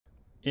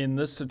In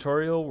this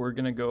tutorial, we're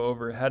going to go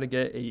over how to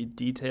get a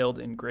detailed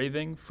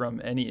engraving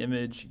from any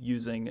image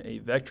using a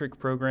Vectric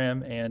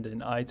program and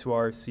an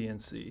A.24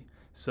 CNC.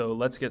 So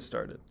let's get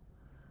started.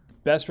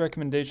 Best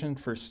recommendation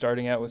for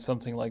starting out with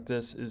something like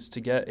this is to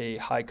get a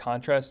high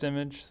contrast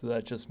image. So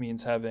that just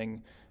means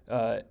having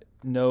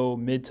no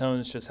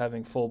midtones, just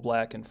having full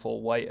black and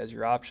full white as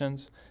your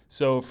options.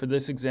 So for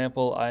this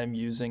example, I'm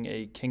using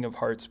a King of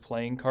Hearts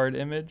playing card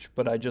image,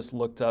 but I just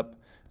looked up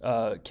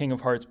King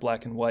of Hearts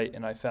black and white,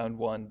 and I found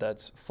one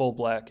that's full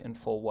black and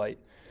full white.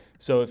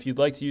 So if you'd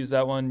like to use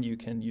that one, you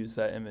can use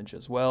that image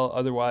as well.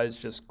 Otherwise,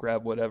 just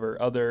grab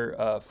whatever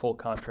other full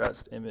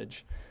contrast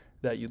image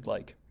that you'd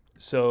like.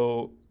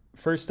 So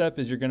first step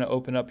is you're going to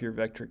open up your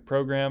Vectric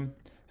program.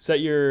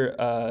 Set your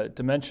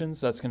dimensions.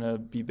 That's going to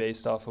be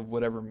based off of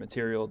whatever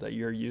material that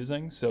you're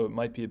using. So it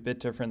might be a bit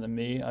different than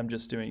me. I'm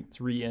just doing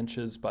 3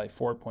 inches by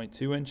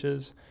 4.2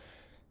 inches.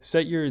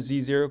 Set your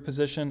Z0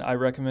 position. I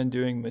recommend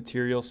doing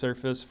material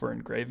surface for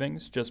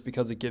engravings just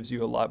because it gives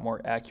you a lot more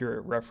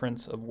accurate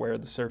reference of where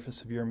the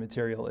surface of your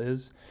material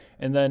is.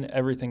 And then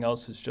everything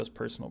else is just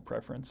personal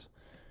preference.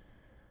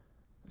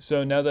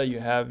 So now that you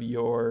have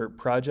your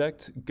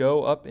project,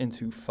 go up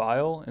into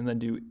File and then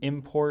do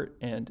Import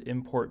and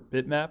Import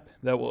Bitmap.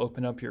 That will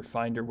open up your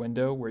Finder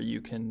window where you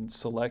can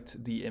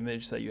select the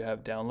image that you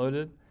have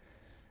downloaded.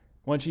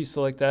 Once you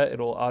select that,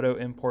 it'll auto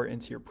import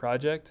into your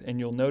project, and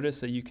you'll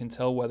notice that you can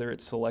tell whether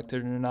it's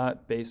selected or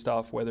not based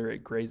off whether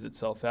it grays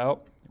itself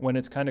out. When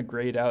it's kind of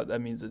grayed out,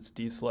 that means it's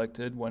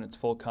deselected. When it's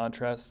full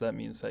contrast, that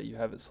means that you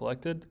have it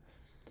selected.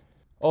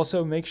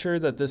 Also, make sure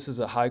that this is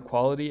a high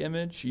quality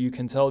image. You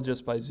can tell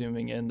just by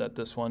zooming in that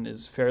this one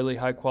is fairly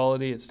high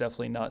quality. It's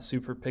definitely not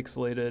super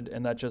pixelated,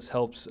 and that just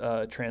helps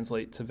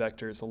translate to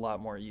vectors a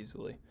lot more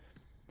easily.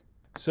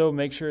 So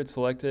make sure it's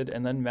selected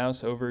and then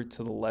mouse over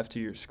to the left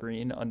of your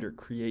screen under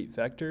Create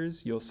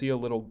Vectors. You'll see a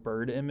little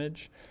bird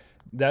image.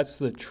 That's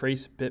the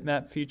Trace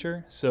Bitmap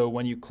feature. So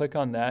when you click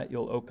on that,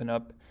 you'll open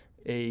up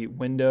a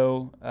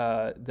window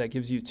that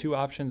gives you 2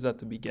 options at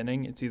the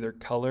beginning. It's either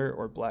color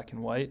or black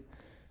and white.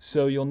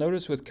 So you'll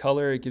notice with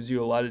color, it gives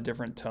you a lot of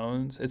different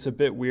tones. It's a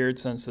bit weird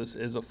since this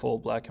is a full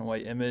black and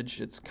white image.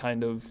 It's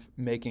kind of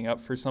making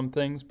up for some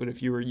things, but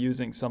if you were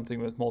using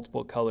something with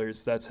multiple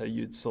colors, that's how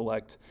you'd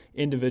select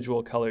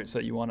individual colors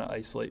that you want to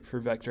isolate for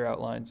vector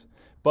outlines.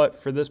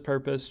 But for this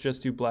purpose,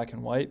 just do black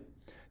and white.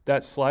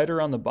 That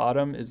slider on the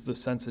bottom is the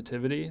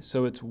sensitivity,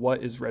 so it's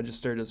what is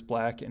registered as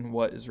black and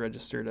what is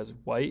registered as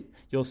white.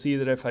 You'll see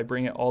that if I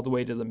bring it all the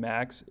way to the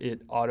max,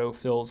 it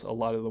auto-fills a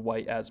lot of the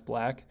white as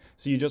black.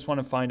 So you just want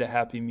to find a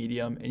happy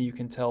medium, and you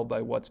can tell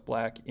by what's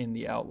black in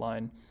the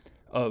outline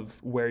of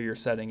where your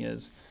setting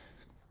is.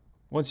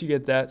 Once you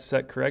get that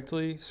set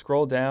correctly,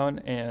 scroll down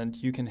and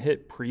you can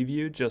hit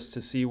preview just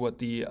to see what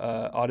the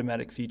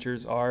automatic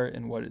features are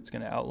and what it's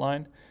going to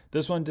outline.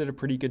 This one did a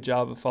pretty good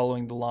job of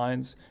following the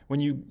lines. When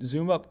you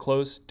zoom up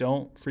close,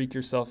 don't freak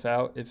yourself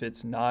out if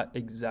it's not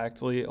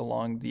exactly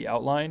along the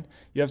outline.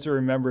 You have to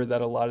remember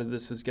that a lot of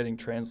this is getting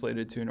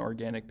translated to an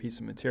organic piece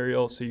of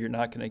material, so you're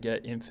not going to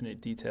get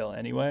infinite detail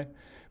anyway.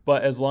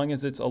 But as long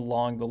as it's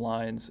along the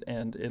lines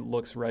and it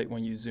looks right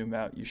when you zoom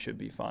out, you should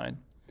be fine.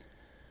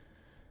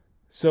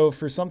 So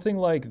for something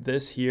like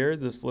this here,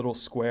 this little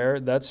square,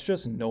 that's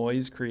just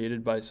noise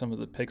created by some of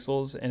the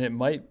pixels, and it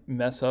might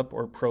mess up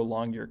or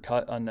prolong your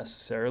cut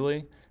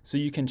unnecessarily. So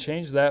you can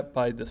change that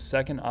by the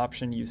second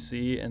option you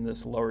see in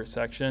this lower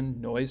section,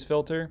 noise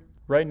filter.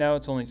 Right now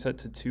it's only set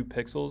to 2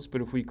 pixels,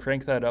 but if we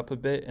crank that up a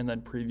bit and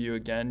then preview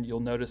again, you'll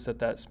notice that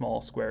that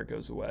small square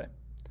goes away.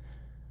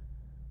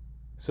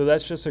 So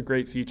that's just a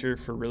great feature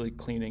for really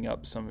cleaning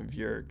up some of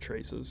your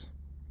traces.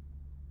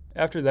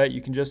 After that,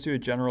 you can just do a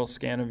general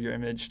scan of your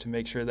image to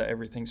make sure that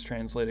everything's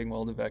translating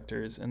well to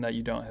vectors and that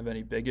you don't have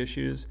any big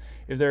issues.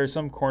 If there are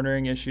some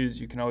cornering issues,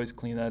 you can always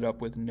clean that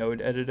up with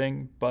node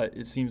editing, but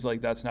it seems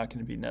like that's not going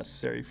to be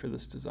necessary for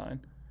this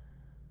design.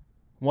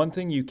 One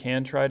thing you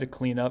can try to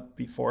clean up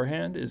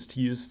beforehand is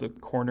to use the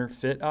corner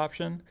fit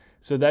option.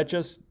 So that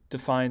just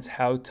defines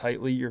how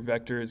tightly your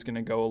vector is going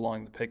to go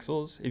along the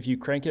pixels. If you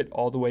crank it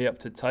all the way up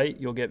to tight,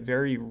 you'll get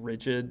very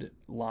rigid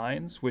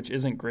lines, which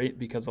isn't great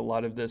because a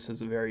lot of this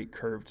is a very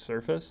curved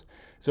surface.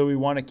 So we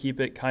want to keep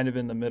it kind of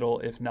in the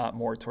middle, if not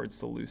more towards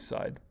the loose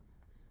side.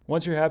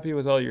 Once you're happy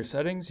with all your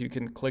settings, you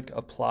can click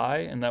Apply,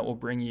 and that will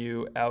bring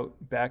you out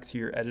back to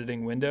your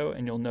editing window,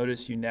 and you'll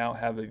notice you now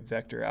have a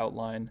vector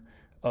outline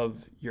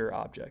of your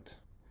object.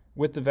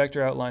 With the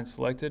vector outline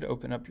selected,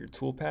 open up your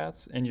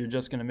toolpaths, and you're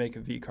just going to make a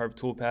V-carve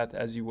toolpath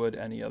as you would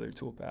any other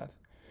toolpath.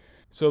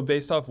 So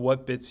based off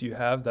what bits you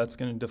have, that's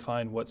going to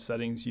define what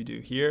settings you do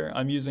here.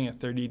 I'm using a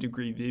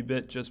 30-degree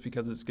V-bit just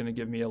because it's going to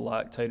give me a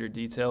lot tighter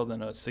detail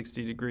than a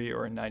 60-degree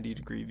or a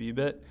 90-degree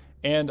V-bit.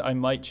 And I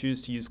might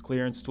choose to use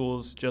clearance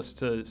tools just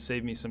to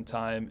save me some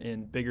time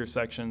in bigger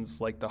sections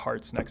like the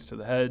hearts next to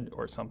the head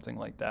or something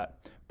like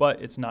that.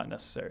 But it's not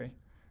necessary.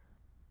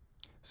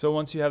 So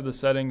once you have the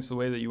settings the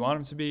way that you want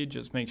them to be,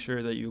 just make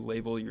sure that you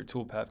label your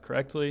toolpath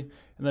correctly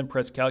and then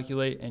press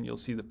calculate and you'll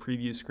see the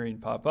preview screen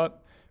pop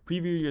up.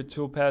 Preview your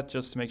toolpath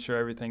just to make sure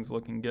everything's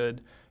looking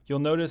good. You'll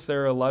notice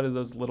there are a lot of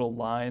those little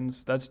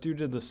lines. That's due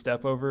to the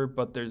step over,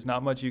 but there's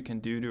not much you can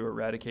do to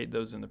eradicate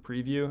those in the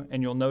preview,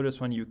 and you'll notice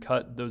when you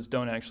cut, those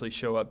don't actually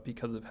show up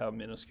because of how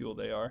minuscule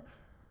they are.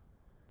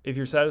 If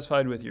you're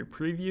satisfied with your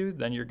preview,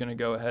 then you're going to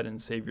go ahead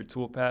and save your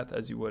toolpath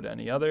as you would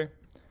any other.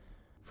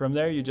 From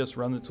there, you just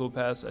run the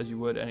toolpaths as you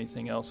would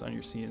anything else on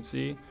your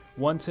CNC.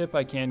 One tip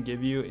I can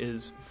give you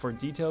is for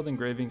detailed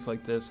engravings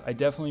like this, I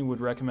definitely would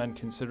recommend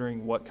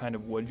considering what kind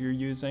of wood you're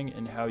using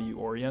and how you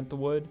orient the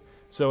wood.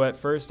 So at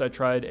first I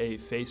tried a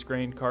face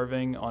grain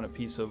carving on a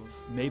piece of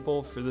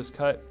maple for this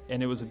cut,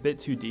 and it was a bit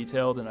too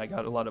detailed and I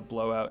got a lot of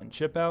blowout and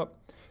chip out.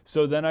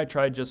 So then I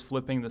tried just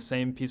flipping the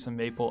same piece of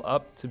maple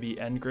up to be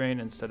end grain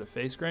instead of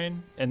face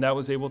grain, and that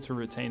was able to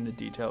retain the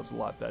details a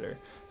lot better.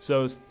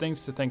 So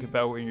things to think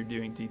about when you're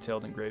doing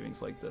detailed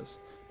engravings like this.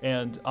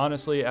 And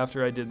honestly,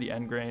 after I did the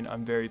end grain,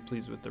 I'm very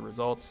pleased with the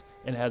results,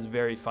 and it has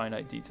very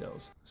finite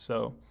details.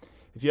 So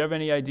if you have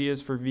any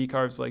ideas for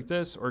V-carves like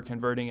this or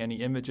converting any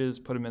images,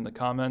 put them in the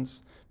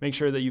comments. Make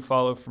sure that you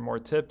follow for more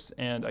tips,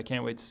 and I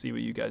can't wait to see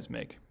what you guys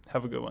make.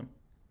 Have a good one.